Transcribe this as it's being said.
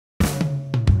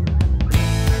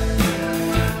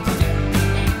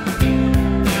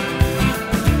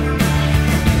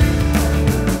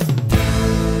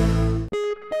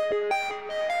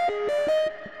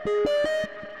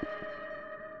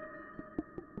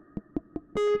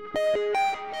Okay,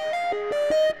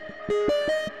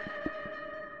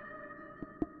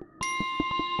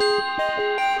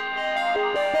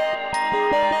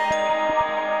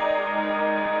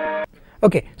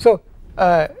 so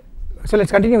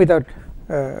let's continue with our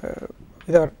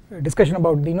discussion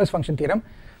about the inverse function theorem.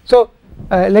 So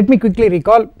let me quickly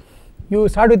recall. You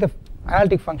start with the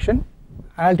analytic function,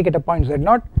 analytic at a point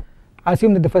z0.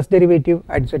 Assume that the first derivative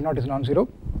at z0 is non-zero.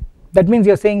 That means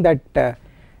you are saying that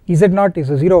z0 is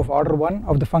a 0 of order 1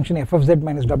 of the function f of z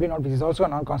minus w0, which is also a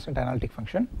non-constant analytic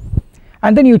function,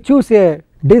 and then you choose a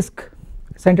disk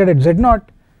centered at z0,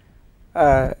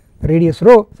 radius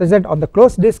rho, such that on the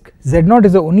closed disk z0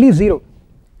 is the only 0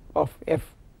 of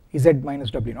f z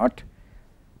minus w0,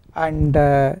 and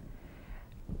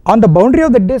on the boundary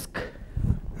of the disk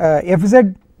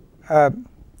fz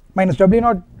minus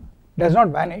w0 does not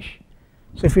vanish.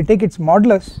 So if you take its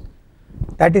modulus,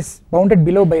 that is bounded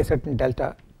below by a certain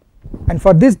delta, and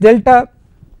for this delta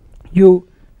you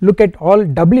look at all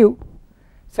w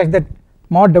such that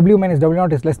mod w minus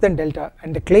w0 is less than delta,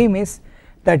 and the claim is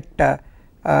that that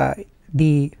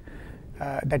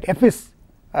f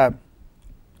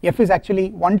is actually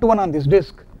 1 to 1 on this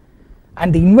disk,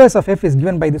 and the inverse of f is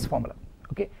given by this formula.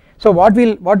 Okay, so what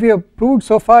we have proved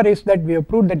so far is that we have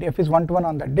proved that f is 1 to 1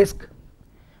 on the disk.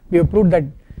 We have proved that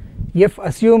f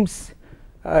assumes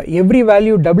every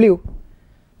value w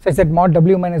such that mod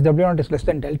w minus w0 is less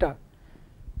than delta.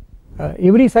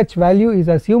 Every such value is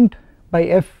assumed by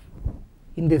f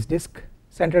in this disk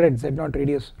centered at z0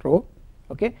 radius rho.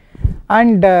 Okay,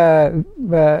 and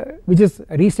which is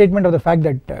a restatement of the fact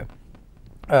that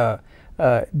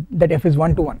that f is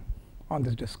 1 to 1 on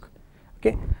this disk.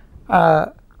 Okay, I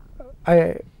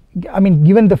mean,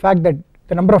 given the fact that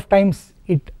the number of times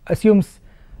it assumes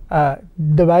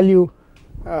the value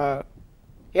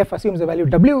f assumes the value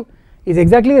w is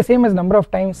exactly the same as number of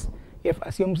times f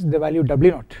assumes the value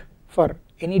w0 for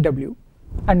any w,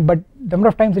 and but the number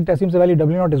of times it assumes the value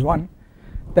w0 is 1,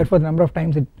 therefore the number of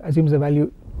times it assumes the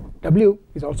value w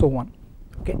is also 1.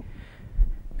 Okay,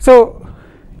 so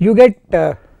you get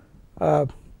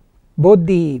both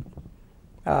the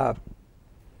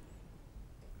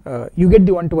you get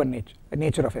the 1 to 1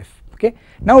 nature of f. Okay,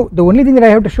 now the only thing that I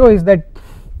have to show is that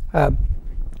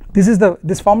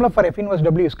this formula for f inverse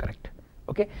w is correct.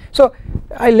 Okay, so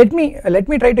let me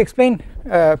try to explain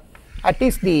at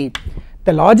least the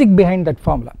logic behind that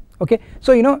formula. Okay,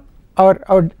 so you know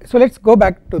so let's go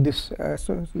back to this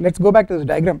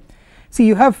diagram. See,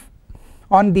 you have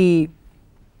on the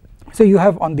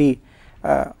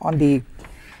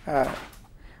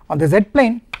z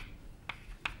plane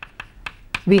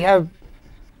we have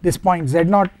this point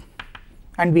z0,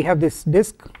 and we have this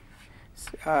disk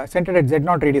centered at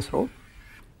z0 radius rho.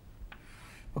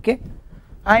 Okay,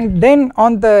 and then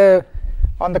on the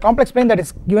complex plane that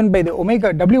is given by the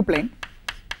omega w plane,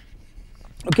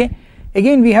 okay,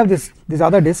 again we have this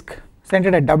other disk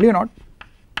centered at w0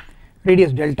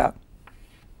 radius delta.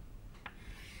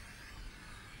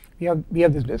 We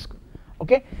have this disk.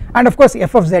 Okay, and of course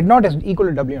f of z0 is equal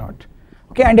to w0.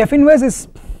 Okay, and f inverse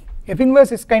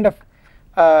is kind of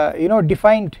you know,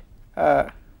 defined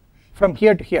from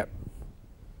here to here.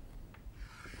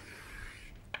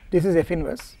 This is f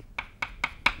inverse.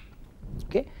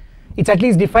 Okay, it's at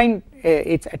least defined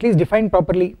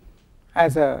properly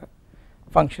as a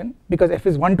function because f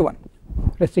is 1 to 1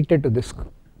 restricted to this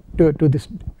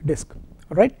disk.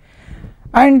 All right,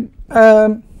 and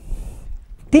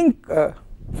think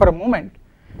for a moment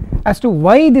as to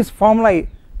why this formula,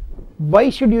 why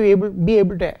should you be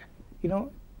able to, you know,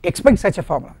 expect such a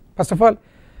formula. First of all,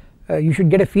 you should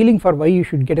get a feeling for why you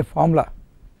should get a formula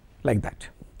like that.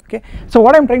 Okay, so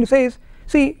what I am trying to say is,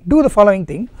 see, do the following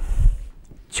thing,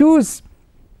 choose,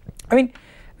 I mean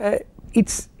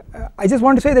it's I just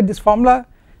want to say that this formula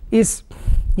is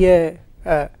it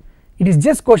is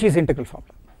just Cauchy's integral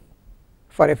formula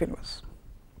for f inverse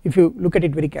if you look at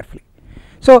it very carefully.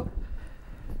 So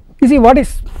you see what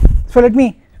is, so let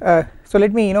me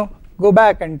you know, go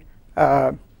back and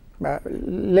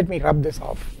let me rub this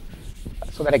off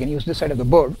so that I can use this side of the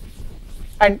board,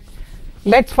 and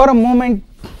let's for a moment,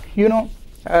 you know,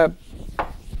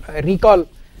 recall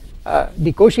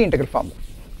the Cauchy integral formula,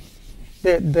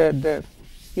 the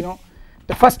you know,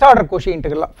 the first order Cauchy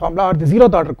integral formula or the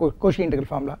 0th order Cauchy integral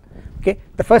formula. Okay,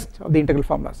 the first of the integral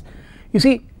formulas. You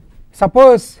see,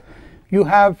 suppose you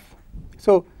have,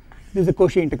 so this is the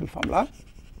Cauchy integral formula.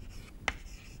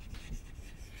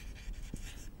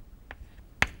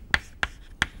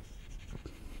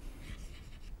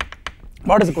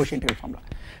 What is the Cauchy integral formula?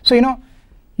 So you know,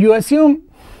 you assume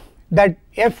that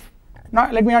f,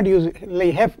 let me not use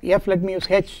f, let me use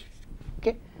h.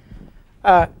 Okay,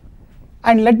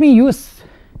 and let me use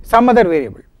some other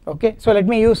variable. Okay, so let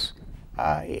me use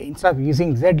instead of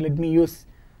using z, let me use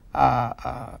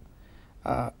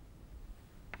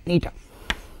neta.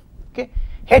 Okay,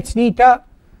 h neta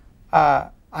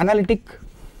analytic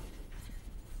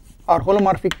or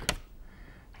holomorphic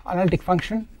analytic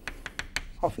function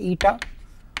of eta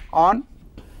on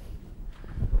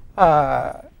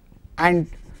and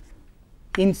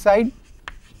inside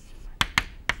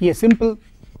a simple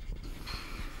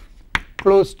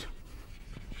closed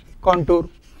contour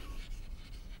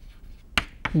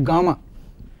gamma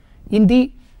in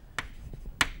the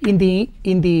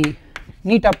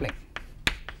neta plane.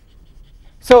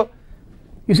 So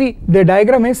you see the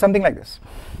diagram is something like this.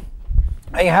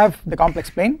 I have the complex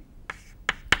plane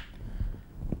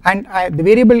and the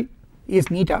variable is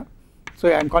neta, so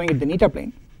I am calling it the neta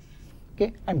plane.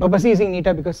 Okay, I am purposely using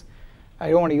neta because I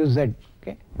don't want to use z.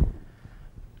 Okay,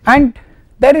 and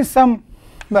there is some,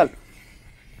 well,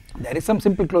 there is some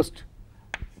simple closed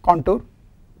contour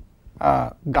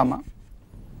gamma.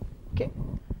 Okay,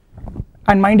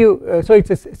 and mind you, so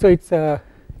it's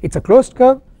a closed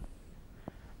curve.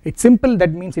 It's simple,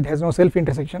 that means it has no self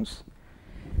intersections,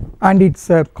 and its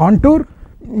contour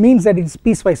means that it is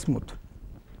piecewise smooth.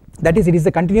 That is, it is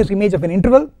the continuous image of an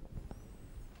interval.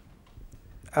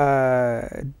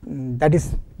 That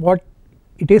is what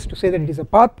it is to say that it is a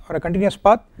path or a continuous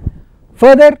path.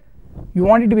 Further, you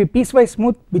want it to be piecewise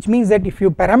smooth, which means that if you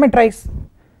parameterize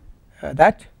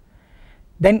that,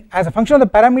 then as a function of the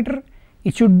parameter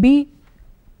it should be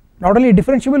not only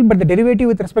differentiable, but the derivative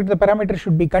with respect to the parameter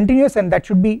should be continuous, and that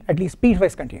should be at least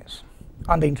piecewise continuous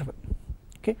on the interval.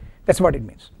 Okay, that is what it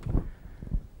means.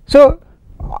 So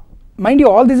mind you,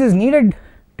 all this is needed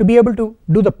to be able to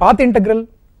do the path integral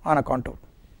on a contour.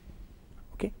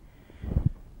 Okay,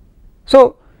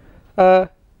 so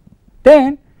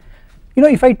then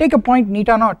if I take a point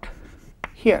neta naught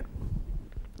here,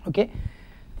 okay,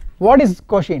 what is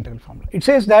Cauchy integral formula? It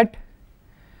says that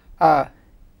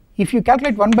if you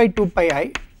calculate 1 by 2 pi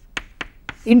I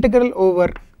integral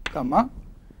over gamma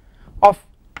of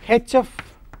h of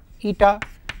eta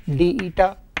d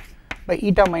eta by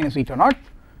eta minus eta naught,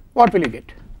 what will you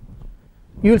get?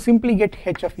 You will simply get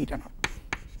h of eta naught.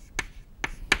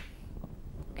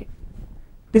 Okay,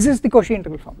 this is the Cauchy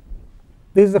integral formula.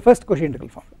 This is the first Cauchy integral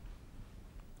formula,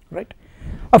 right?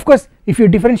 Of course, if you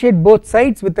differentiate both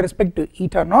sides with respect to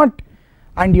eta naught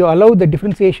and you allow the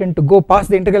differentiation to go past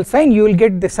the integral sign, you will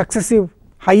get the successive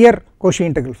higher Cauchy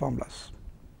integral formulas,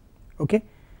 okay,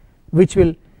 which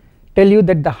will tell you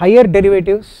that the higher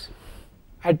derivatives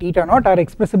at eta naught are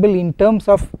expressible in terms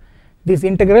of this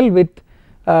integral with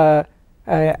a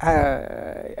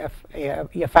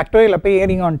factorial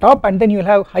appearing on top, and then you will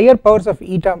have higher powers of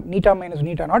eta neta minus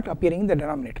neta naught appearing in the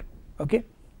denominator. Okay,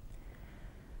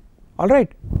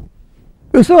 alright.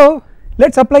 So let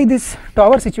us apply this to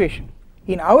our situation.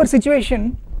 In our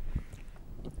situation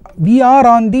we are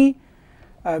on the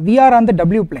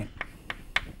W plane,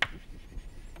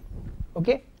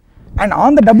 okay, and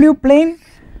on the W plane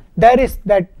there is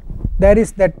that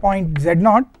point z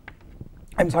naught,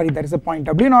 I am sorry, there is a point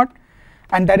W naught,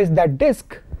 and there is that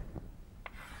disk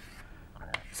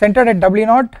centered at W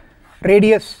naught,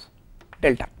 radius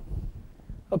delta.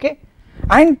 Okay,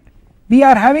 and we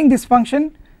are having this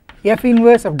function f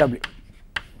inverse of W.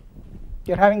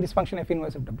 You are having this function f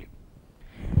inverse of W.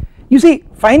 You see,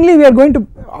 finally we are going to,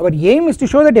 our aim is to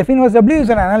show that f inverse W is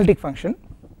an analytic function,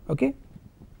 okay,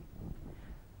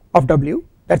 of W.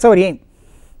 That is our aim.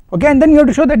 Okay, and then you have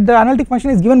to show that the analytic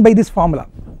function is given by this formula.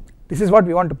 This is what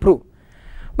we want to prove.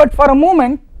 But for a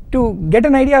moment, to get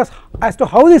an idea as to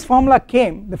how this formula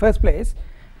came in the first place,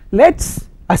 let us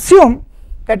assume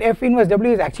that f inverse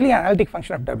W is actually an analytic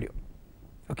function of W.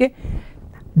 Okay,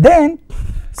 then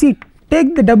see,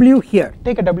 take the W here,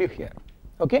 take a W here,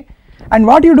 okay, and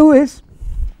what you do is,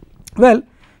 well,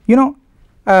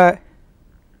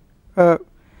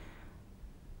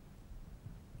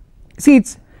 see,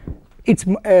 it's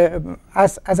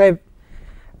as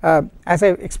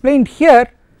I've explained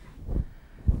here,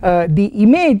 the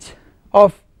image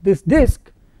of this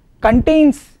disk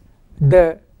contains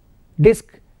the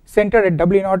disk centered at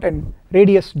W naught and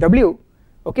radius W.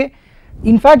 Okay,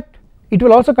 in fact it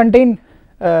will also contain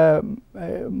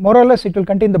more or less it will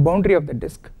contain the boundary of the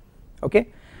disk. Okay,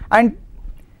 and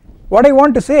what I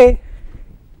want to say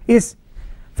is,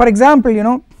 for example,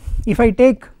 if I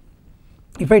take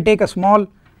a small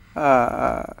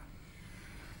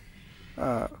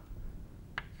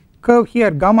curve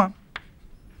here gamma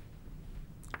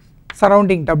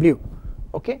surrounding W,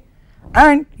 okay,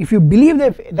 and if you believe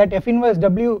that f inverse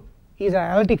W is an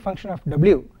analytic function of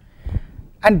W,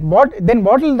 and what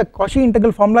will the Cauchy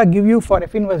integral formula give you for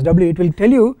f inverse w? It will tell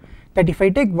you that if I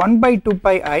take 1 by 2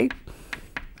 pi I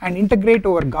and integrate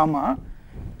over gamma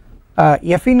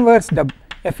f inverse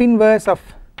of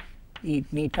e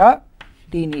neta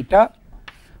d neta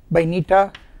by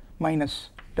neta minus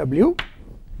w,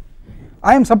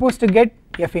 I am supposed to get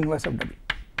f inverse of w.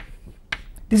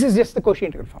 This is just the Cauchy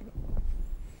integral formula.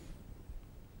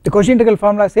 The Cauchy integral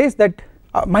formula says that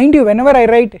mind you, whenever I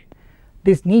write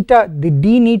this neta, the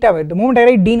d neta, the moment I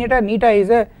write d neta, neta is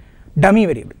a dummy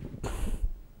variable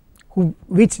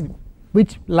which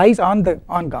lies on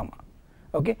gamma.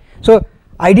 Okay, so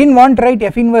I didn't want to write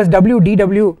f inverse w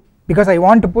dw because I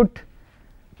want to put,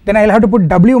 then I will have to put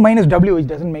w minus w, which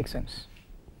does not make sense.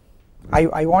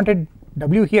 I wanted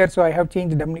w here, so I have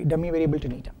changed the dummy variable to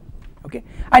neta. Okay,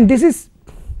 and this is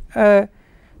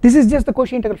just the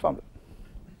Cauchy integral formula,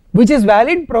 which is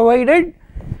valid provided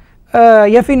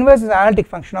f inverse is an analytic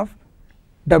function of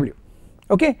w.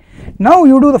 Okay, now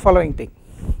you do the following thing: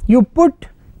 you put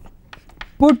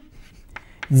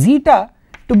zeta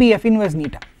to be f inverse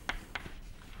neta.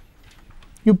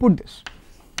 You put this.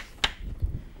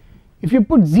 If you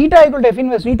put zeta equal to f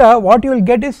inverse neta, what you will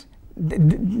get is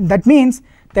that means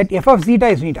that f of zeta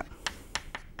is neta.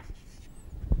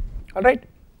 Alright,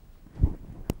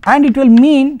 and it will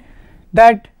mean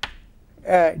that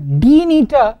d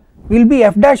neta will be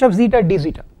f dash of zeta d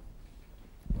zeta.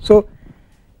 So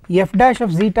f dash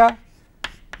of zeta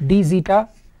d zeta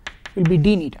will be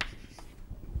d neta.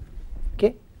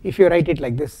 Okay, if you write it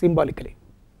like this symbolically,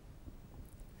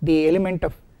 the element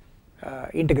of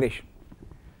integration.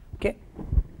 Okay,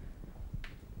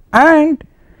 and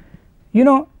you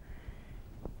know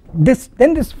this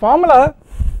formula,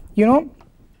 you know,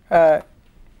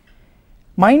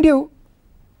 mind you,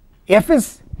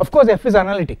 of course f is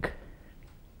analytic,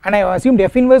 and I assumed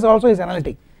f inverse also is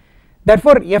analytic,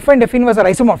 therefore f and f inverse are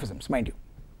isomorphisms, mind you.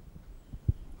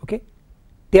 Okay,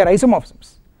 they are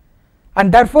isomorphisms,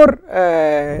 and therefore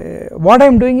what I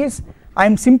am doing is I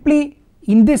am simply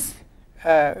in this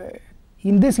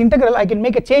integral I can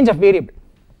make a change of variable.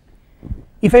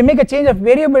 If I make a change of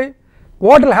variable,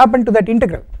 what will happen to that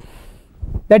integral?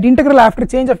 That integral after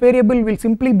change of variable will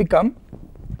simply become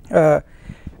I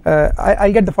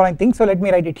will get the following thing. So let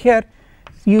me write it here.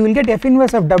 So you will get f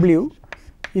inverse of w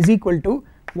is equal to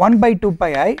 1 by 2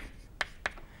 pi I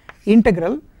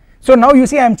integral. So now you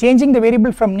see I am changing the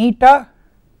variable from neta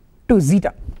to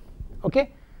zeta.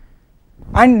 Okay,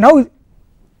 and now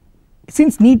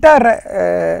since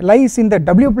neta lies in the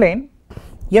w plane,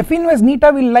 f inverse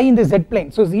neta will lie in the z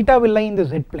plane, so zeta will lie in the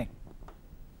z plane.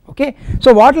 Okay,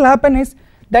 so what will happen is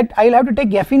that I will have to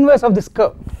take f inverse of this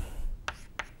curve.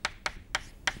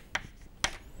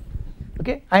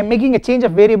 Okay, I am making a change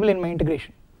of variable in my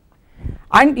integration,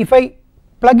 and if I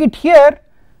plug it here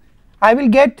I will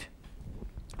get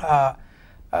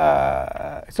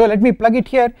so let me plug it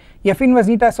here, f inverse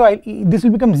zeta, so this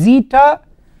will become zeta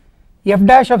f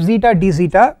dash of zeta d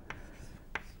zeta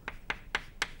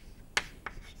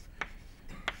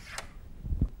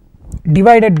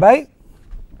divided by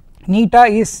neta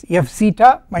is f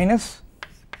zeta minus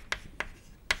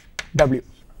w.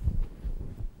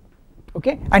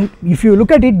 Okay, and if you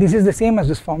look at it, this is the same as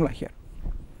this formula here,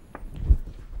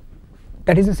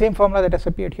 that is the same formula that has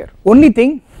appeared here. Only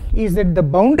thing is that the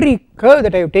boundary curve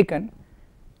that I have taken,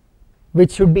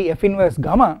 which should be f inverse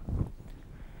gamma,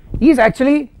 is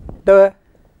actually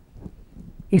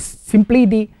simply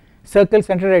the circle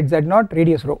centered at z0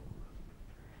 radius rho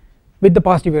with the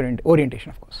positive orientation,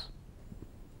 of course.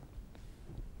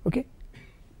 Okay,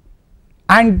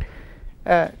 and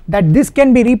that this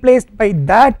can be replaced by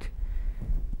that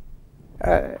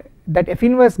f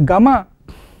inverse gamma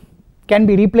can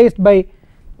be replaced by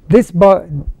this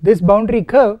boundary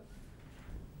curve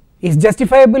is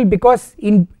justifiable because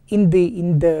in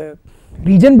the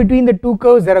region between the two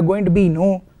curves there are going to be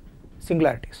no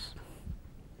singularities.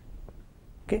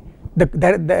 Okay, the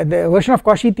version of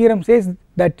Cauchy theorem says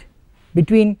that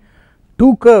between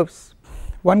two curves,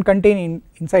 one contained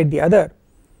inside the other,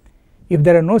 if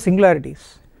there are no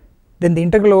singularities, then the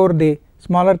integral over the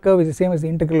smaller curve is the same as the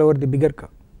integral over the bigger curve.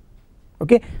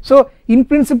 Okay, so in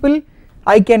principle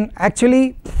I can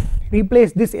actually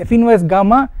replace this f inverse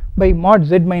gamma by mod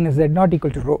z minus z0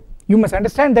 equal to rho. You must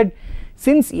understand that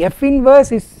since f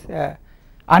inverse is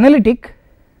analytic,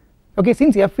 okay,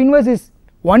 since f inverse is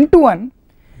 1 to 1,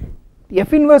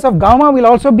 f inverse of gamma will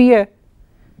also be a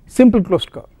simple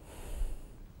closed curve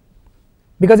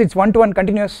because it is 1 to 1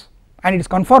 continuous and it is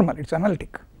conformal, it is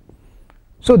analytic.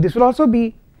 So this will also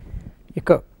be a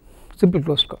curve, simple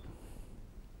closed curve,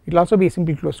 it will also be a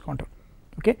simple closed contour.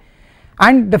 Okay,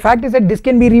 and the fact is that this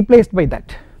can be replaced by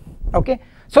that. Okay,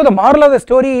 So the moral of the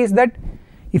story is that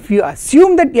if you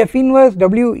assume that f inverse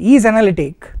w is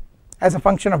analytic as a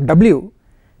function of w,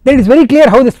 then it is very clear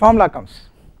how this formula comes.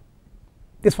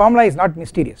 This formula is not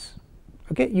mysterious,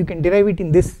 okay, you can derive it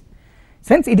in this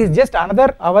sense. It is just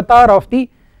another avatar of the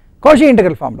Cauchy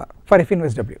integral formula for f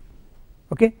inverse w,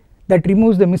 okay, that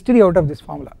removes the mystery out of this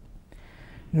formula.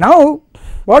 Now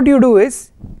what you do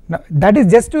is, that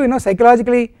is just to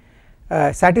psychologically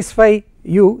satisfy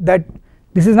you that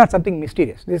this is not something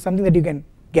mysterious, this is something that you can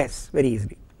guess very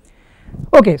easily.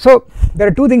 Okay, so there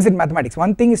are two things in mathematics.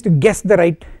 One thing is to guess the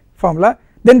right formula,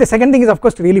 then the second thing is of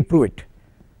course to really prove it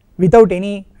without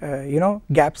any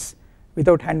gaps,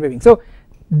 without hand waving. So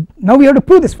now we have to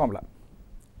prove this formula,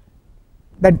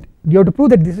 that you have to prove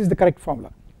that this is the correct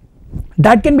formula.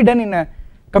 That can be done in a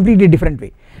completely different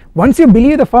way. Once you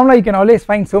believe the formula, you can always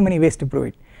find so many ways to prove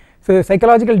it. So the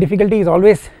psychological difficulty is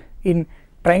always in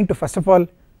trying to first of all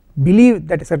believe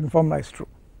that a certain formula is true,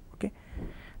 okay.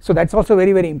 So that's also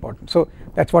very, very important. So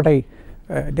that's what I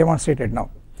demonstrated now.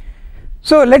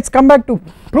 So let's come back to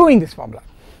proving this formula.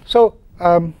 So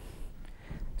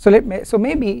so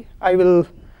maybe I will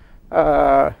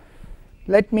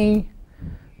let me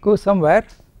go somewhere,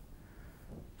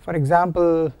 for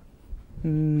example,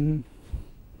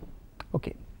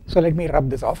 okay, so let me rub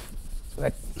this off so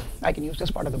that I can use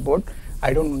this part of the board.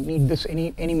 I don't need this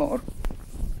anymore.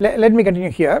 Let me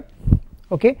continue here,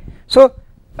 okay. So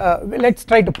let's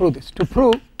try to prove this. To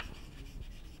prove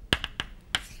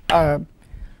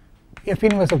f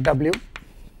inverse of w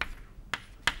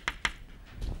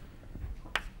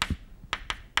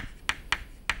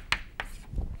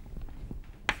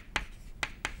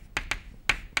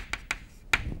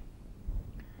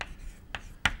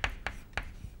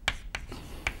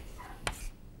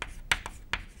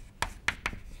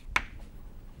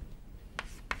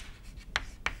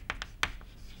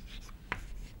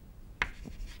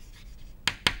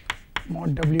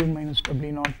mod w minus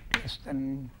w naught less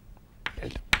than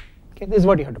delta, okay. This is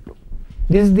what you have to prove.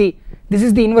 This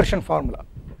is the inversion formula.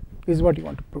 This is what you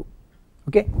want to prove,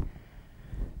 okay.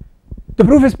 The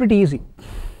proof is pretty easy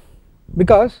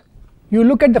because you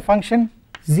look at the function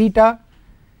zeta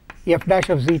f dash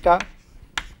of zeta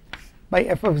by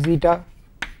f of zeta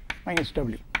minus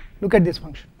w. Look at this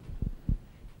function.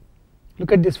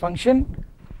 Look at this function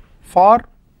for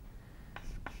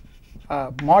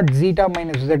mod zeta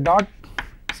minus z naught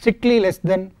strictly less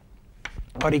than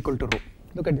or equal to rho.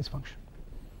 Look at this function.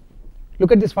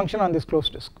 Look at this function on this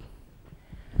closed disk,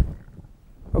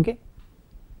 okay.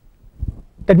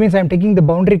 That means I am taking the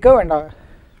boundary curve and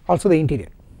also the interior.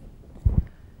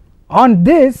 On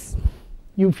this,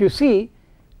 if you see,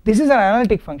 this is an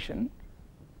analytic function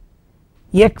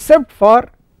except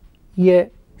for a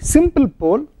simple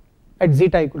pole at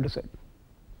zeta equal to z.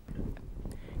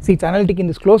 See, it's analytic in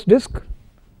this closed disk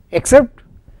except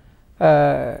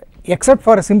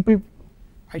for a simple,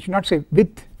 I should not say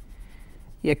with,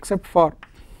 except for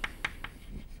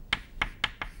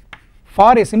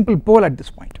a simple pole at this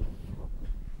point.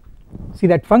 See,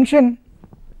 that function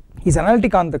is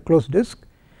analytic on the closed disk.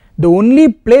 The only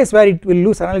place where it will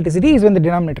lose analyticity is when the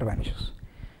denominator vanishes,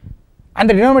 and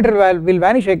the denominator will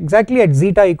vanish exactly at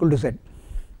zeta equal to z,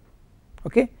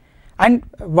 okay. And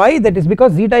why? That is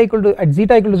because at zeta equal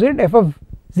to z, f of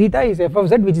zeta is f of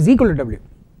z which is equal to w,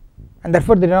 and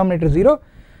therefore the denominator is 0.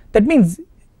 That means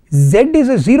z is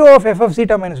a 0 of f of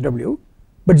zeta minus w,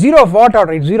 but 0 of what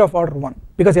order? It's 0 of order 1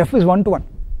 because f is 1 to 1.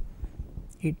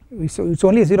 So it's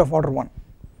only a 0 of order 1,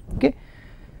 okay.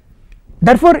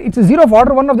 Therefore it's a 0 of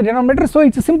order 1 of the denominator, so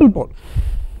it's a simple pole.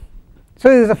 So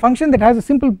it is a function that has a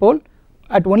simple pole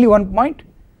at only one point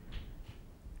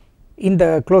in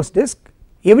the closed disk.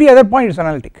 Every other point is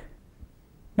analytic.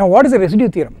 Now what is the residue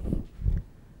theorem?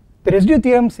 The residue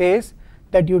theorem says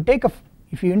that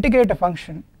if you integrate a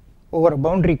function over a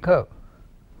boundary curve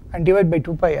and divide by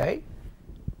 2 pi I,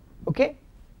 okay,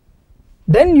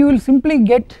 then you will simply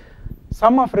get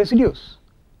sum of residues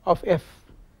of f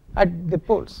at the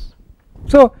poles.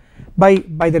 So by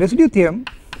the residue theorem,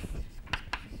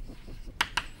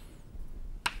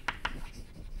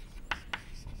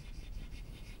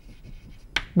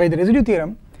 by the residue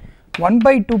theorem 1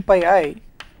 by 2 pi I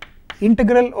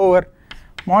integral over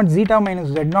mod zeta minus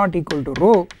z naught equal to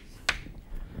rho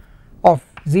of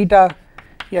zeta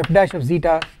f dash of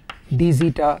zeta d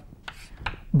zeta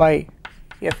by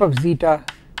f of zeta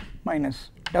minus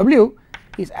w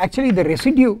is actually the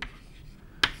residue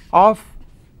of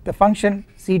the function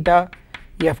zeta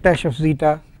f dash of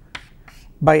zeta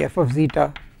by f of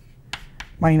zeta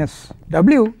minus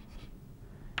w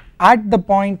at the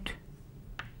point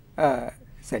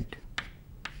z,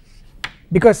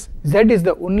 because z is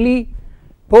the only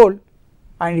pole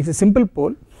and it's a simple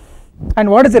pole. And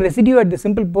what is the residue at the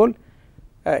simple pole?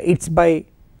 It's by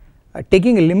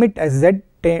taking a limit as z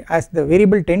as the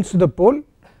variable tends to the pole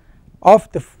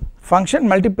of the function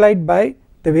multiplied by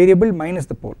the variable minus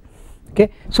the pole.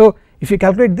 Okay, so if you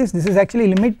calculate this is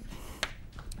actually limit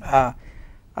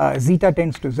zeta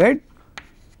tends to z,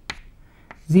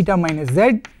 zeta minus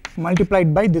z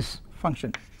multiplied by this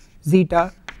function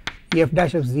zeta f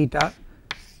dash of zeta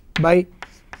by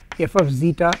f of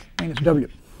zeta minus w.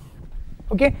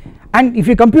 Okay, and if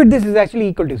you compute this is actually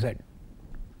equal to z.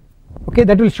 Okay,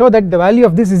 that will show that the value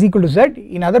of this is equal to z.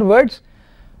 In other words,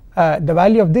 the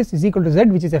value of this is equal to z,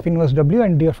 which is f inverse w,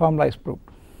 and your formula is proved.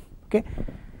 Okay,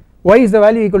 why is the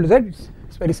value equal to z?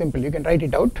 It's very simple, you can write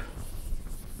it out.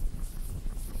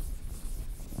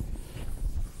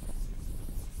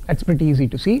 That's pretty easy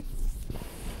to see.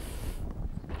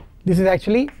 This is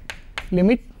actually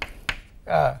limit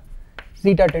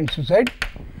zeta tends to z.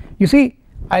 You see,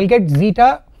 I'll get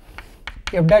zeta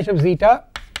f dash of zeta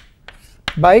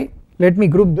by, let me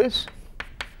group this,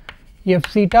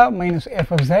 f zeta minus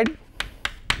f of z,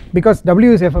 because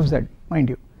w is f of z, mind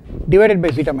you, divided by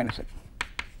zeta minus z.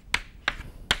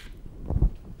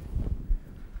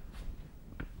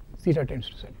 Zeta tends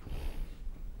to z.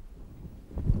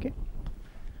 Okay,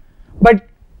 but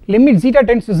limit zeta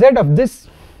tends to z of this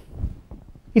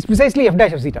is precisely f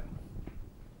dash of zeta.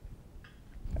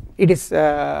 It is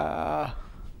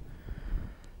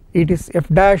f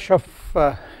dash of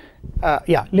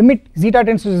limit zeta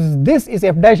tends to this is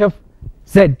f dash of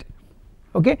z.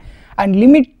 Okay, and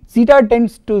limit zeta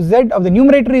tends to z of the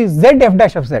numerator is z f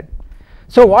dash of z.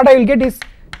 So what I will get is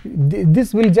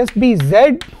this will just be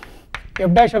z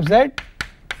f dash of z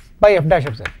by f dash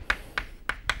of z,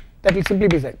 that will simply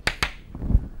be z,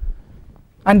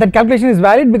 and that calculation is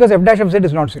valid because f dash of z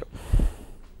is not zero.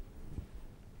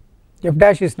 F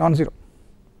dash is non-zero.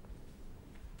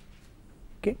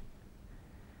 Okay,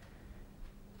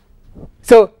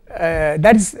 so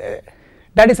that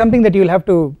is something that you will have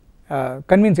to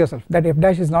convince yourself, that f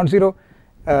dash is non-zero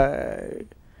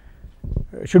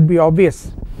should be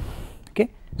obvious.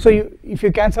 Okay, so if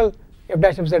you cancel f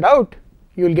dash of z out,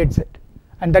 you will get z,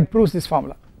 and that proves this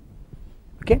formula.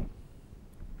 Okay,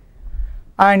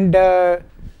 and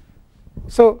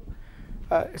so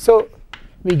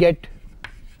we get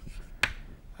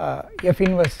f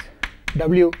inverse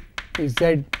w is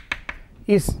z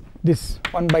is this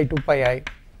 1 by 2 pi I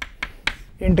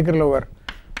integral over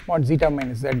mod zeta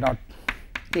minus z naught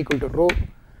equal to rho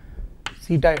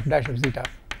zeta f dash of zeta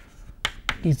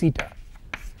d zeta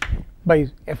by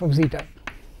f of zeta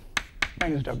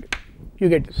minus w. You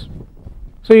get this.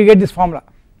 So you get this formula,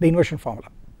 the inversion formula.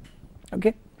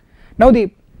 Okay, now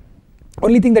the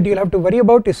only thing that you will have to worry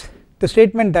about is the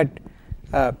statement that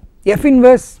f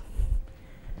inverse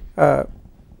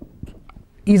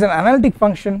is an analytic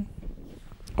function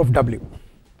of w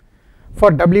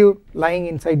for w lying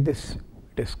inside this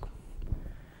disk,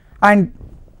 and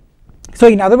so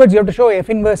in other words you have to show f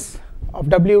inverse of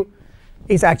w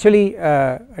is actually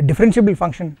a differentiable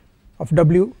function of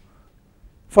w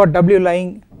for w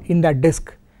lying in that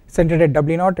disk centered at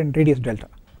w0 and radius delta.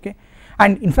 Okay,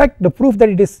 and in fact the proof that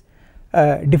it is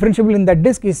differentiable in that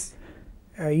disk is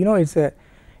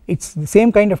it's the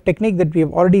same kind of technique that we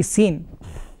have already seen.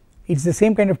 It's the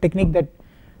same kind of technique that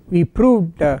we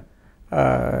proved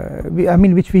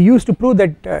which we used to prove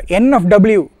that n of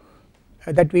w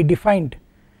that we defined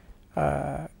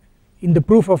in the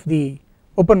proof of the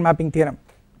open mapping theorem,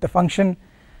 the function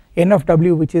n of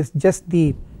w, which is just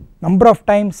the number of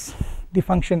times the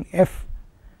function f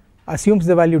assumes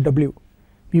the value w.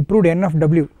 We proved n of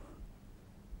w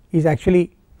is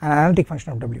actually an analytic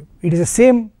function of w. It is the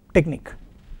same technique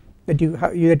that you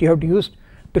have to use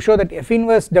to show that f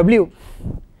inverse w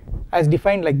as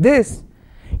defined like this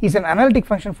is an analytic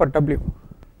function for w,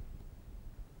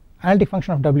 analytic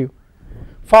function of w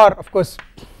for, of course,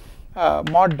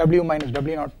 mod w minus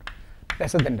w0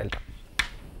 lesser than delta.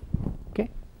 Okay,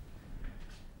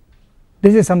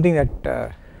 this is something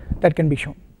that can be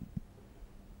shown,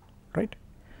 right?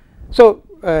 So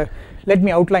let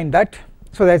me outline that.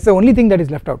 So that's the only thing that is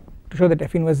left out, to show that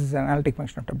f inverse is an analytic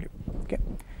function of w. Okay,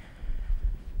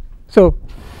 so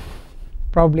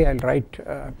probably I'll write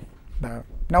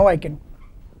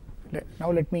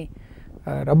now let me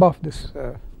rub off this.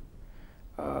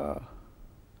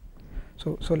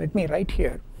 So let me write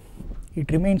here,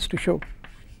 it remains to show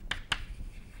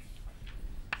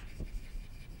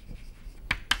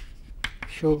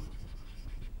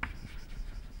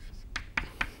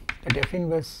that f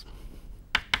inverse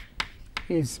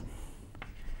is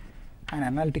an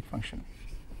analytic function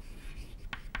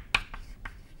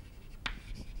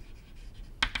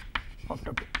of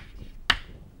w.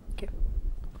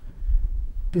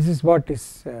 this is what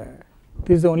is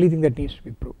this is the only thing that needs to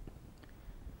be proved.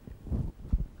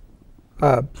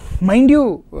 Mind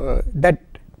you that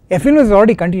F inverse is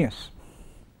already continuous.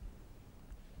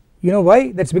 You know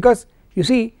why? That is because you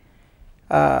see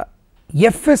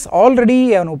F is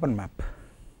already an open map.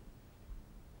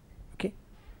 Okay,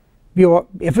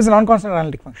 F is a non-constant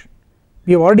analytic function.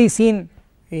 We have already seen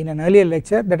in an earlier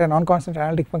lecture that a non-constant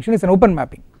analytic function is an open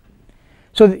mapping.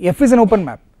 So F is an open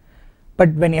map,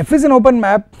 but when F is an open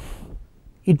map,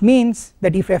 it means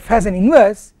that if F has an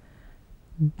inverse,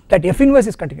 that F inverse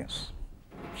is continuous.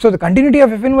 So the continuity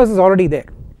of F inverse is already there.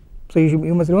 So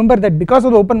you must remember that because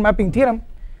of the open mapping theorem,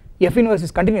 F inverse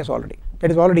is continuous already,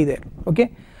 that is already there.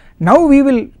 Okay, now we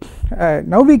will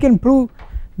now we can prove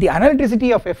the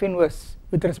analyticity of F inverse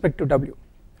with respect to W.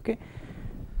 Okay,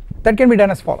 that can be done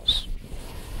as follows.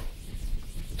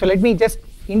 So let me just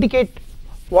indicate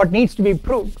what needs to be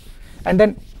proved, and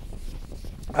then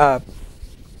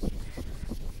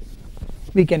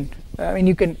we can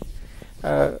you can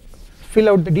fill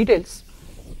out the details.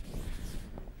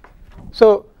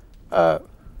 So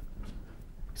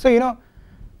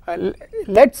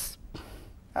let's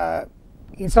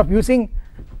instead of using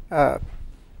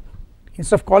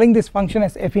instead of calling this function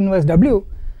as F inverse W,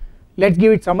 let's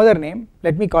give it some other name.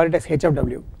 Let me call it as H of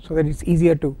W so that it's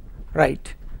easier to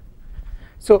write.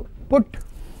 So put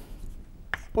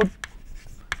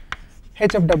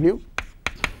H of W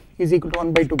is equal to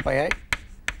 1 by 2 pi I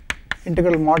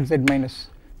integral mod z minus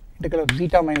integral of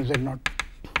zeta minus z naught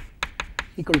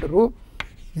equal to rho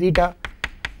zeta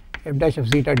f dash of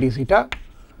zeta d zeta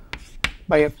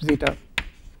by f zeta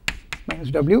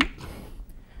minus W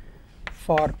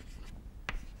for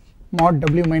mod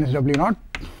W minus W naught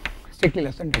strictly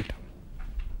less than delta.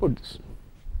 Put this.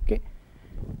 Okay,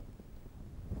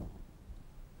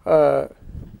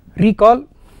 recall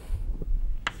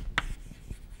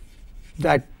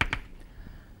that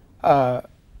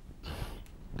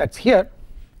that's here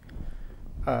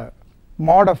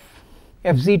mod of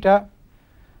f zeta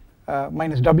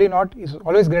minus W naught is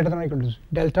always greater than or equal to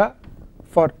delta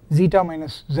for zeta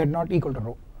minus z naught equal to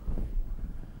rho.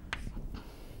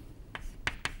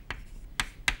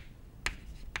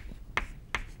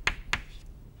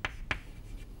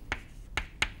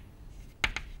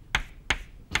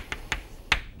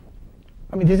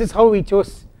 This is how we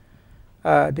chose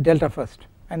the delta first,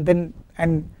 and then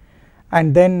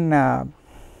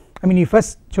you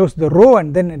first chose the rho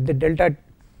and then the delta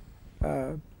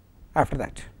after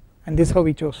that, and this is how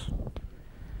we chose,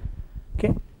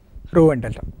 okay, rho and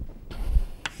delta.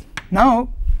 Now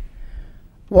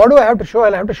what do I have to show? I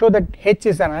will have to show that H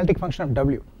is an analytic function of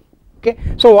W. Okay,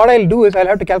 so what I will do is I will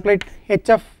have to calculate H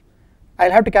of I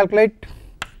will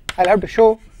have to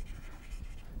show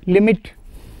limit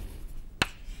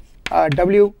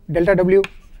W delta W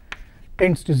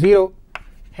tends to 0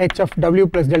 H of W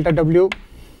plus delta W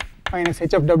minus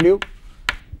H of W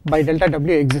by delta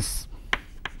W exists.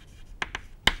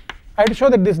 I have to show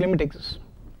that this limit exists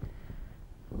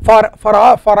for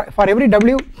every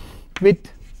W with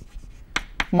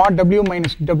mod W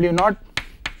minus W naught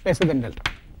lesser than delta.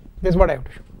 This is what I have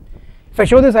to show. If I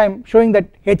show this, I am showing that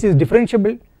H is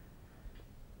differentiable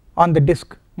on the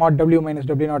disk mod W minus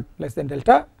W naught less than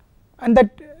delta, and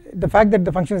that the fact that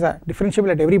the function is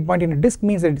differentiable at every point in a disk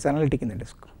means that it is analytic in the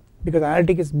disk, because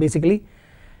analytic is basically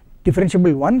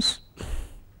differentiable once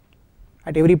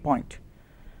at every point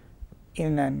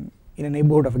in a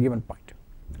neighborhood of a given point,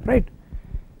 right?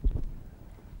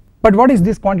 But what is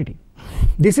this quantity?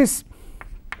 This is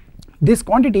this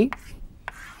quantity,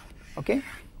 okay.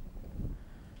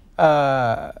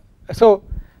 For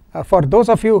those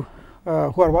of you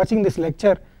who are watching this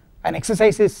lecture, an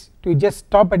exercise is to just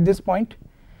stop at this point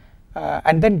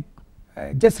and then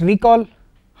just recall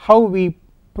how we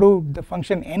proved the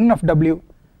function n of W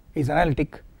is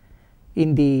analytic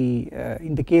in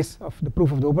the case of the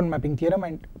proof of the open mapping theorem,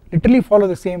 and literally follow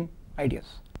the same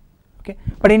ideas. Okay,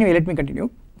 but anyway, let me continue.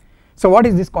 So what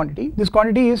is this quantity? This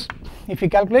quantity is, if you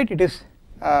calculate, it is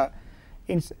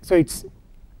so it's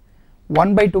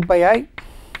 1 by 2 pi I,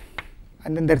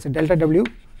 and then there is a delta W,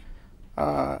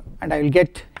 and I will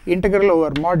get integral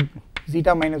over mod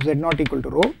zeta minus z naught equal to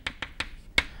rho,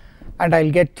 and I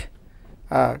will get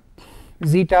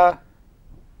zeta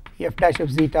f dash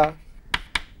of zeta.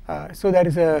 So there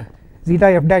is a zeta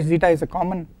f dash zeta is a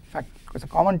common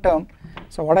term.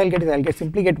 So what I will get is I will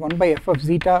simply get 1 by f of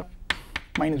zeta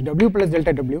minus W plus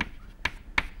delta W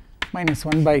minus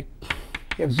 1 by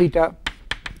f zeta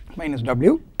minus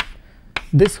W,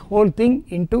 this whole thing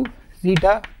into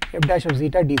zeta f dash of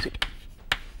zeta d zeta.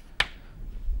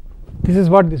 This is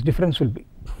what this difference will be.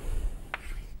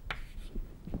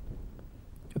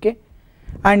 Okay,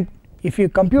 and if you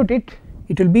compute it,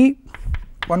 it will be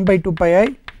 1 by 2 pi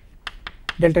I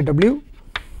delta w.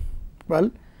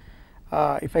 Well,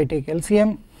 if I take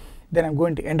LCM, then I am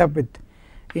going to end up with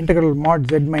integral mod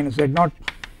z minus z0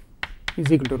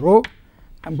 is equal to rho.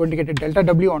 I am going to get a delta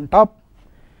w on top,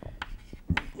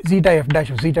 zeta f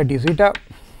dash of zeta d zeta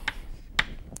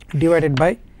divided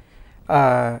by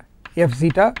f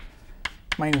zeta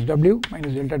minus w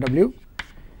minus delta w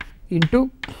into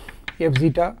f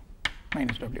zeta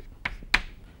minus w,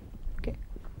 okay.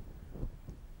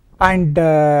 And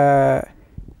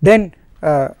then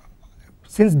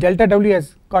since delta w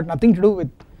has got nothing to do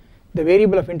with the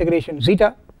variable of integration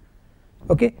zeta,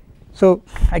 okay, so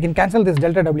I can cancel this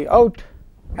delta w out,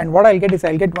 and what I will get is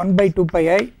I will get 1 by 2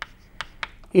 pi I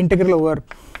integral over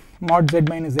mod z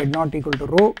minus z0 equal to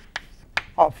rho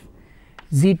of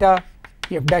zeta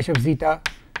f dash of zeta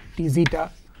d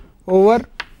zeta over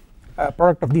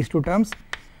product of these two terms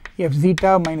f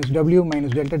zeta minus w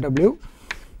minus delta w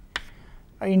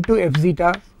into f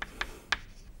zeta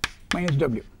minus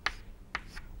w,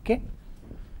 okay.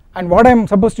 And what I am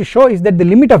supposed to show is that the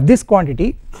limit of this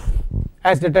quantity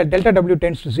as delta w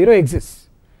tends to 0 exists,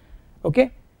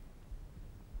 okay.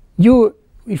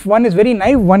 If one is very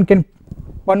naive, one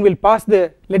will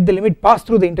let the limit pass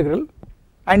through the integral,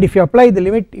 and if you apply the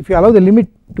limit, if you allow the limit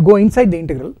to go inside the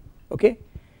integral, okay,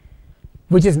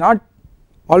 which is not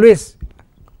always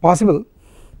possible,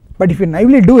 but if you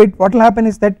naively do it, what will happen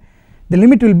is that the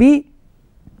limit will be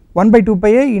 1 by 2 pi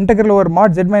I integral over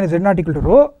mod z minus z0 equal to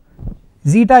rho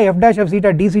zeta f dash of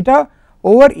zeta d zeta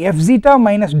over f zeta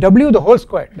minus w the whole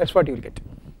square. That is what you will get,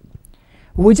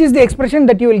 which is the expression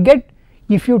that you will get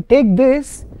if you take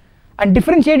this and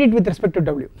differentiate it with respect to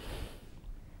w.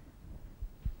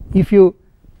 If you,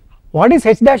 what is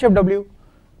h dash of w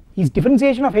is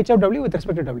differentiation of h of w with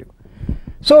respect to w,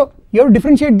 so you have to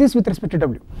differentiate this with respect to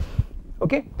w,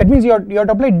 okay. That means you have to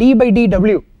apply d by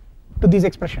dw to this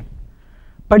expression,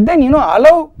 but then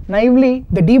allow naively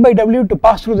the d by w to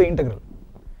pass through the integral.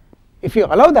 If you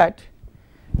allow that,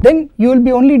 then you will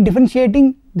be only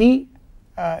differentiating the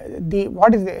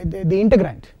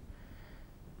integrand,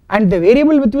 and the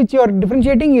variable with which you are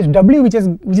differentiating is w, which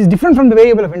is different from the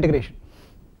variable of integration,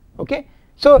 okay.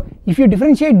 So if you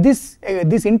differentiate this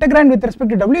integrand with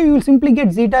respect to w, you will simply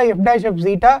get zeta f dash of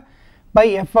zeta by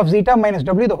f of zeta minus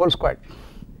w the whole square.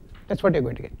 That is what you are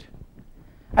going to get,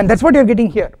 and that is what you are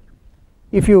getting here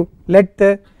if you let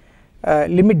the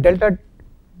limit delta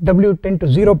w tend to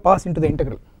 0 pass into the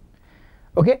integral,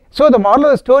 okay. So the moral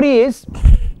of the story is,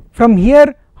 from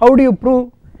here how do you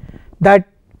prove that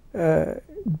the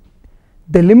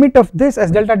limit of this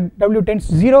as delta w tends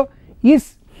to 0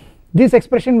 is this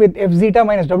expression with f zeta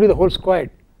minus w the whole squared,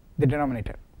 the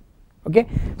denominator, okay.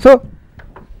 So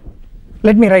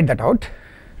let me write that out,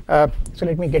 so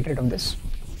let me get rid of this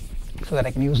so that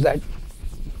I can use that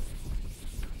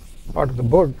part of the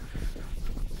board.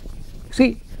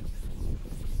 See,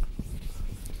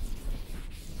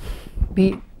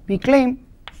 we claim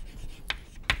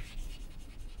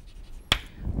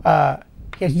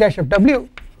h dash of w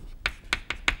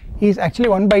is actually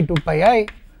 1 by 2 pi I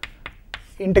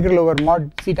integral over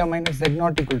mod zeta minus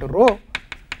z0 equal to rho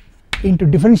into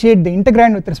differentiate the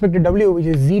integrand with respect to w, which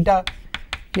is zeta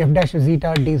f dash of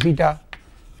zeta d zeta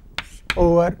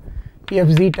over f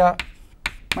zeta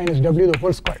minus w the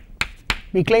whole square.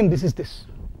 We claim this is this,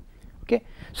 okay.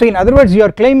 So in other words, you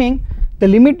are claiming the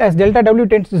limit as delta w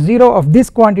tends to 0 of this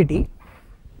quantity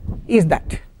is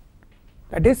that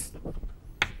is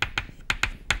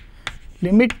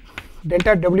limit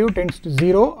delta w tends to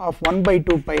 0 of 1 by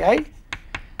 2 pi I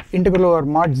integral over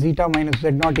mod zeta minus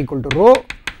z0 equal to rho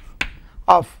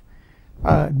of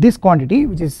this quantity,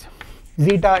 which is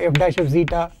zeta f dash of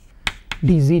zeta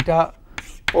d zeta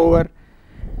over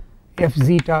f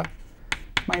zeta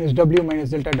minus w minus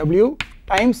delta w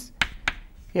times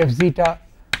f zeta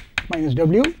minus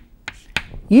w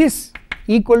is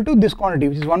equal to this quantity,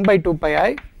 which is 1 by 2 pi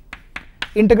I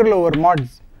integral over mod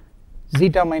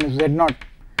zeta minus z0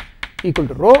 equal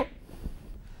to rho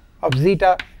of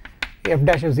zeta f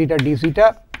dash of zeta d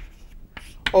zeta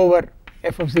over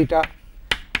f of zeta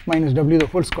minus w the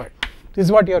whole square. This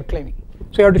is what you are claiming.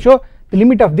 So you have to show the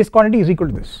limit of this quantity is equal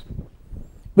to this,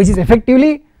 which is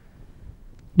effectively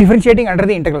differentiating under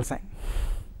the integral sign,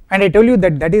 and I told you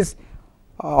that that is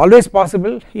always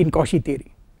possible in Cauchy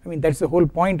theory. I mean, that is the whole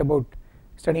point about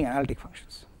studying analytic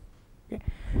functions, okay.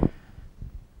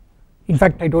 In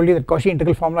fact, I told you that Cauchy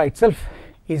integral formula itself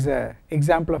is an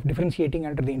example of differentiating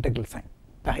under the integral sign.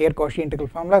 The higher Cauchy integral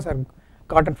formulas are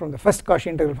gotten from the first Cauchy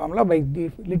integral formula by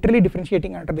literally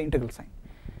differentiating under the integral sign,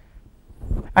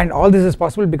 and all this is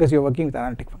possible because you are working with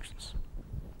analytic functions.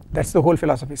 that's the whole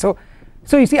philosophy. So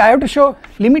you see I have to show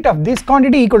limit of this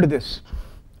quantity equal to this,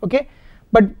 okay,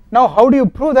 but now how do you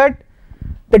prove that?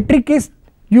 The trick is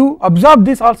you absorb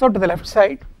this also to the left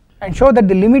side and show that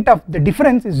the limit of the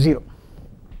difference is 0,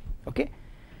 okay,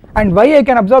 and why I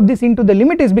can absorb this into the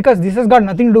limit is because this has got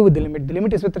nothing to do with the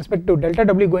limit is with respect to delta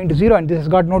W going to 0 and this has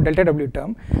got no delta W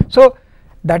term. So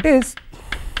that is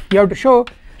you have to show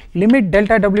limit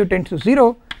delta W tends to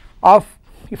 0 of,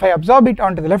 if I absorb it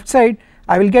onto the left side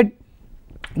I will get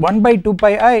 1 by 2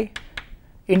 pi I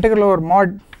integral over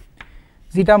mod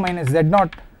zeta minus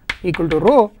z0 equal to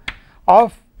rho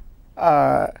of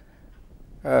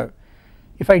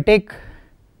if I take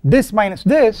this minus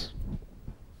this,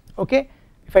 okay,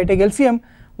 if I take LCM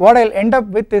what I will end up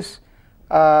with is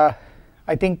I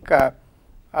think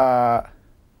I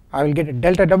will get a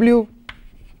delta W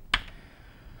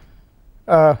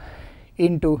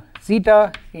into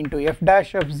zeta into f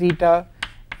dash of zeta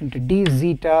into d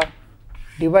zeta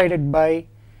divided by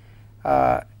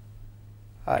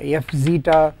f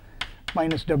zeta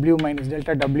minus W minus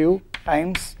delta W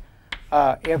times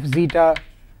f zeta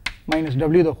minus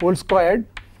W the whole squared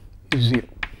is 0.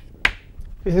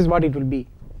 This is what it will be,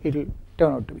 it will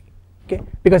turn out to be, okay,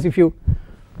 because if you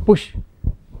push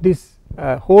this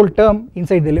whole term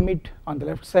inside the limit on the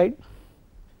left side,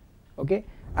 okay,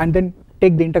 and then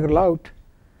take the integral out,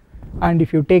 and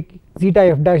if you take zeta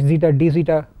f dash zeta d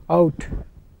zeta out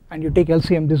and you take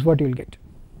LCM, this is what you will get,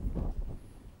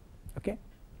 okay.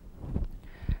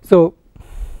 So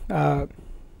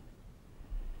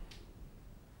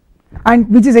and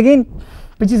which is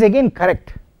again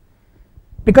correct,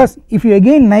 because if you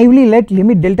again naively let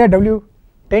limit delta W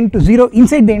tend to 0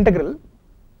 inside the integral,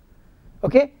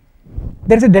 okay,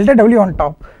 there is a delta W on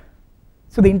top,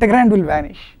 so the integrand will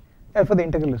vanish, therefore the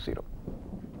integral is 0.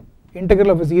 Integral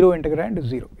of a 0 integrand is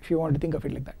 0 if you want to think of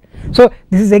it like that. So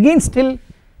this is again still,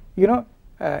 you know,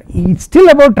 it's still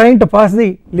about trying to pass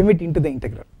the limit into the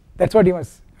integral, that's what you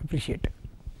must appreciate.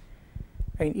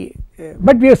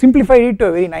 But we have simplified it to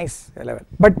a very nice level.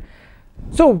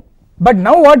 But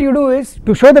now what you do is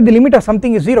to show that the limit of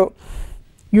something is 0,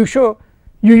 you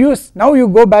now you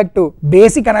go back to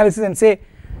basic analysis and say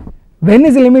when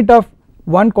is the limit of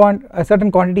a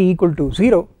certain quantity equal to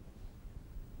 0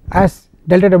 as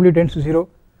delta W tends to 0,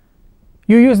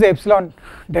 you use the epsilon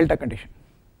delta condition.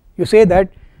 You say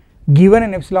that given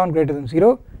an epsilon greater than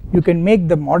 0 you can make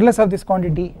the modulus of this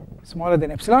quantity smaller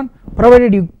than epsilon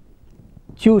provided you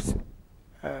choose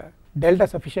delta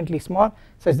sufficiently small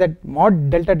such that mod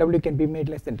delta W can be made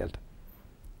less than delta,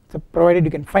 so provided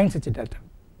you can find such a delta,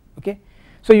 okay.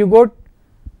 So you go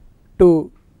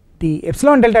to the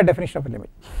epsilon delta definition of a limit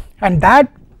and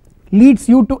that leads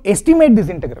you to estimate this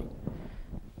integral,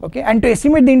 okay, and to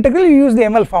estimate the integral you use the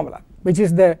ML formula which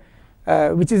is the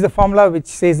formula which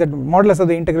says that modulus of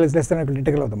the integral is less than or equal to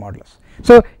integral of the modulus.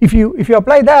 So if you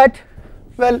apply that,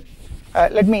 well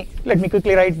let me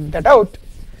quickly write that out,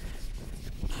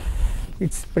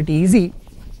 it's pretty easy.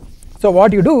 So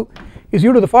what you do is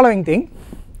you do the following thing,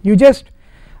 you just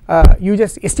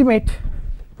estimate,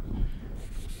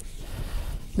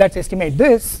 let's estimate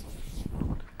this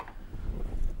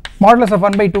modulus of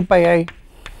 1 by 2 pi I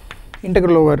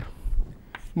integral over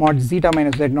mod zeta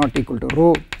minus z0 equal to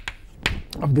rho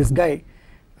of this guy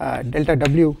delta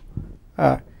W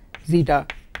zeta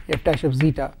f dash of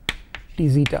zeta t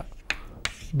zeta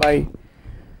by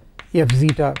f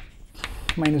zeta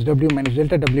minus W minus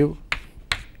delta W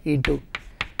into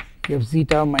f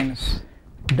zeta minus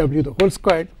W the whole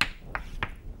squared,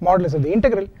 modulus of the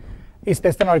integral is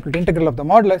less than or equal to integral of the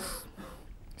modulus,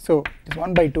 so it is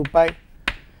 1 by 2 pi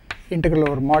integral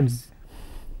over mod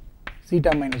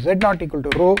zeta minus z0 equal to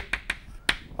rho,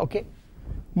 okay,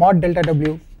 mod delta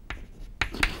W,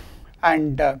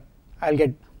 and I will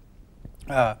get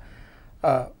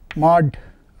mod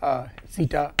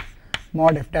zeta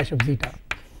mod f dash of zeta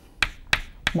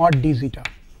mod d zeta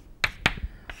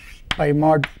by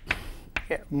mod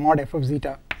f of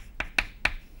zeta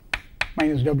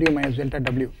minus W minus delta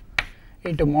W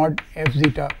into mod f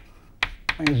zeta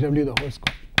minus W the whole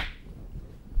square,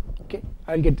 okay,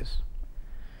 I will get this.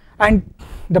 And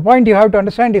the point you have to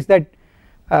understand is that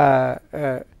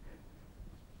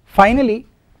finally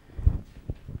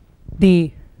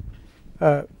the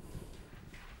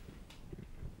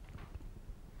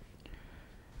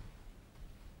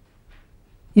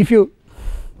if you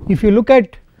look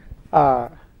at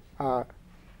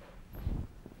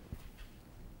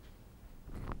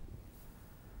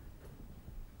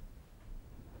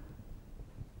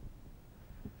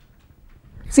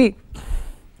see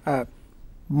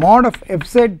mod of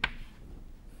fz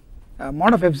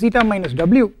mod of f zeta minus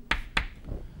W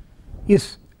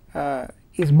is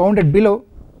is bounded below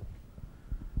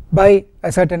by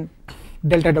a certain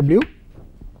delta W,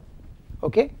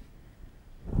 okay,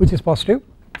 which is positive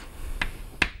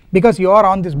because you are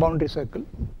on this boundary circle,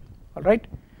 alright.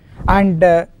 And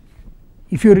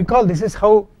if you recall, this is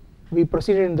how we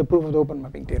proceeded in the proof of the open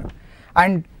mapping theorem.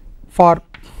 And for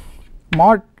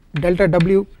mod delta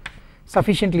W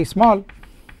sufficiently small,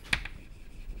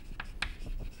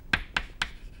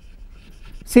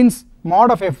 since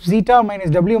mod of f zeta minus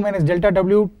W minus delta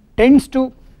W tends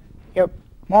to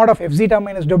mod of f zeta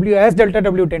minus W as delta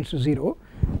W tends to 0,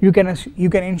 you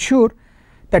can ensure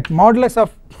that modulus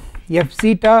of f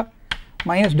zeta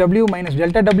minus W minus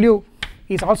delta W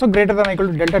is also greater than or equal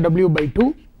to delta W by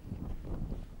 2,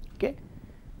 okay,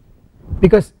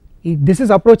 because this is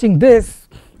approaching this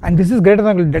and this is greater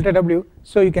than or equal to delta W,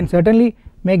 so you can certainly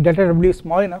make delta W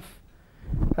small enough,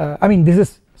 I mean this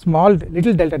is small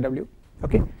little delta W,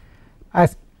 okay,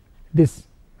 as this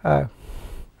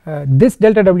this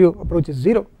delta W approaches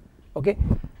 0, okay,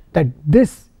 that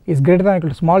this is greater than or equal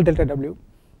to small delta W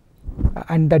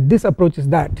and that this approaches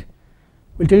that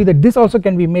will tell you that this also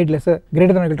can be made lesser,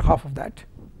 greater than or equal to half of that,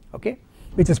 okay,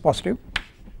 which is positive,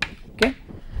 okay.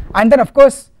 And then of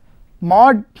course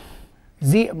mod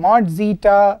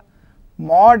zeta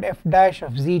mod f dash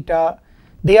of zeta,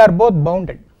 they are both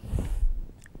bounded.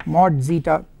 Mod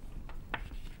zeta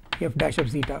f dash of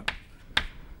zeta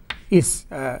is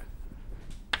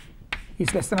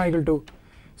less than or equal to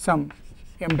some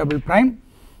m double prime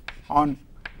on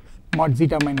mod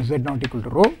zeta minus z not equal to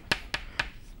rho,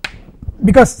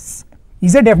 because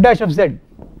z f dash of z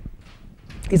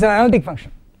is an analytic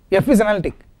function, f is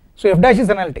analytic, so f dash is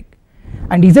analytic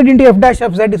and z into f dash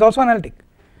of z is also analytic,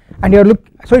 and you are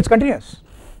so it's continuous,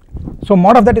 so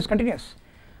mod of that is continuous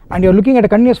and you are looking at a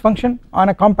continuous function on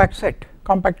a compact set,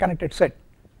 compact connected set,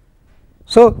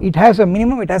 so it has a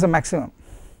minimum, it has a maximum,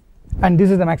 and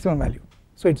this is the maximum value,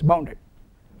 so it's bounded,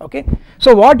 okay.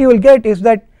 So what you will get is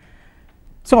that,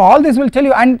 so all this will tell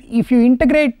you, and if you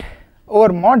integrate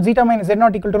over mod zeta minus z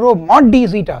not equal to rho mod d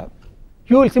zeta,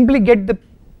 you will simply get the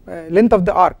length of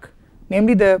the arc,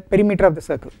 namely the perimeter of the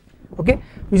circle, okay,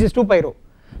 which is 2 pi rho.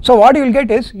 So what you will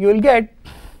get is, you will get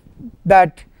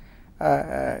that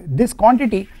this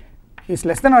quantity is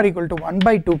less than or equal to 1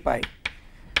 by 2 pi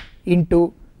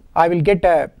into, I will get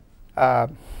a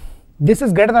this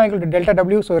is greater than or equal to delta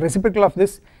W, so reciprocal of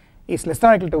this is less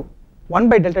than or equal to 1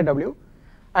 by delta W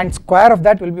and square of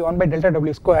that will be 1 by delta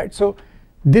W squared, so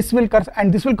this will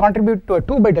and this will contribute to a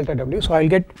 2 by delta W, so I will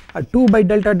get a 2 by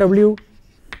delta W,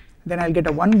 then I will get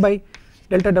a 1 by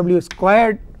delta W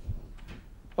squared,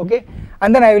 okay,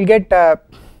 and then I will get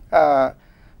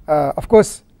of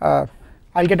course I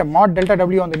will get a mod delta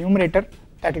W on the numerator,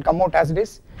 that will come out as it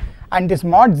is, and this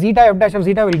mod zeta f dash of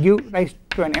zeta will give rise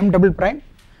to an m double prime,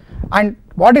 and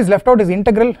what is left out is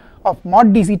integral of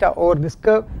mod d zeta over this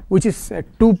curve, which is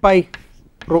 2 pi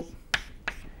rho,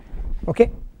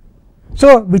 okay.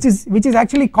 So which is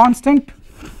actually constant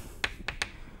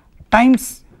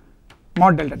times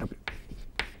mod delta W,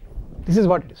 this is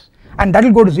what it is, and that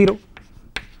will go to 0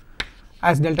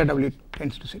 as delta W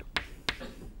tends to 0,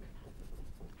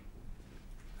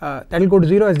 that will go to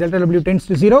 0 as delta W tends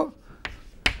to 0,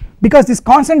 because this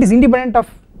constant is independent of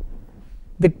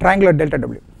the triangular delta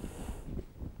W,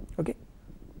 okay.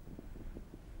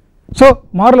 So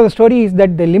moral of the story is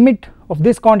that the limit of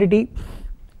this quantity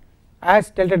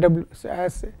as delta W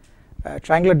as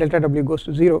triangular delta W goes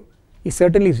to 0 is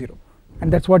certainly 0,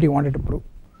 and that is what you wanted to prove,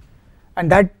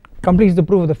 and that completes the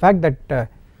proof of the fact that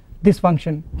this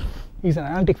function is an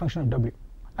analytic function of W,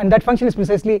 and that function is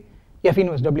precisely f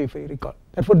inverse W, if you recall.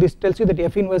 Therefore this tells you that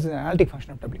f inverse is an analytic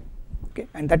function of W, okay,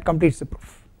 and that completes the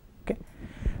proof, okay.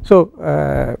 So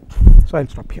I will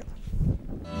stop here.